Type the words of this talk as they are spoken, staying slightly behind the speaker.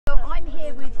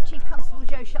here with Chief Constable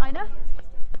Joe Shiner,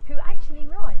 who actually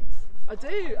rides. I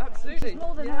do, absolutely. Which is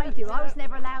more than I do. I was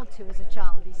never allowed to as a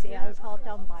child, you see. I was hard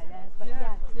done by there. But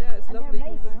yeah, it's and lovely. They're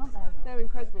amazing, aren't they? They're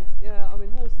incredible. Yeah, I mean,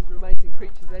 horses are amazing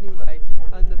creatures anyway,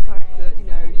 and the fact that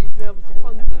you've been able to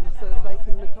fund them so that they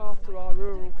can look after our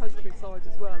rural countryside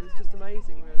as well is just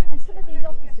amazing, really. And some of these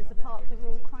officers are part of the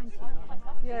rural crime team, aren't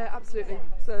they? Yeah, absolutely.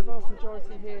 So the vast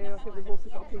majority here, I think we've also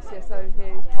got a PCSO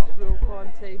here who's part of the rural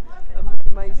crime team, and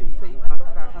amazing feedback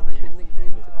about how they've been linking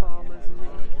in with the farmers and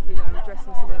really,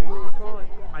 addressing some of that rural crime.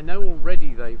 I know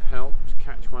already they've helped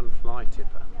catch one fly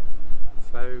tipper,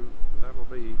 so that'll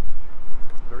be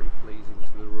very pleasing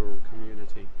to the rural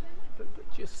community. But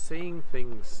just seeing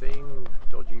things, seeing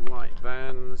dodgy white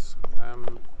vans,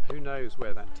 who knows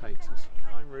where that takes us.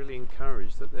 I'm really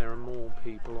encouraged that there are more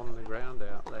people on the ground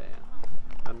out there,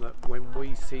 and that when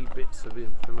we see bits of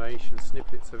information,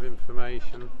 snippets of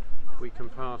information, we can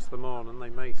pass them on, and they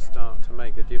may start to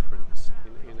make a difference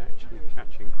in actually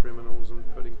catching criminals and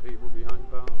putting people behind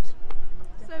bars.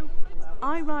 So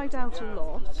I ride out a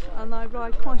lot, and I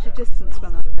ride quite a distance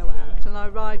when I go out, and I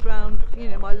ride round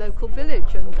my local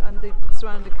village and the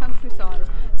surrounding countryside.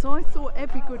 So I thought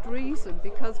every good reason,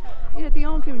 because the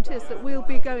argument is that we'll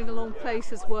be going along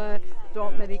places where there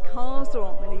aren't many cars, there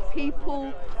aren't many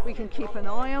people, we can keep an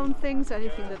eye on things,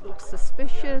 anything that looks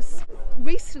suspicious.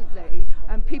 Recently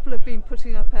people have been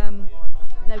putting up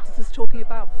notices talking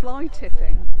about fly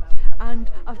tipping.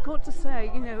 And I've got to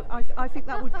say, I think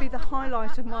that would be the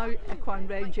highlight of my equine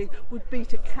ranging, would be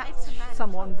to catch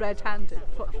someone red-handed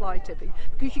fly tipping,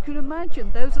 because you can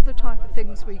imagine those are the type of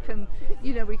things we can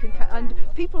catch. And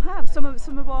people have, some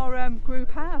of our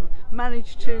group have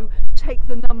managed to take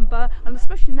the number, and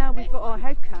especially now we've got our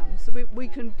head cams, so we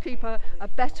can keep a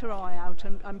better eye out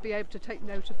and be able to take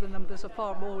note of the numbers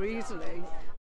far more easily.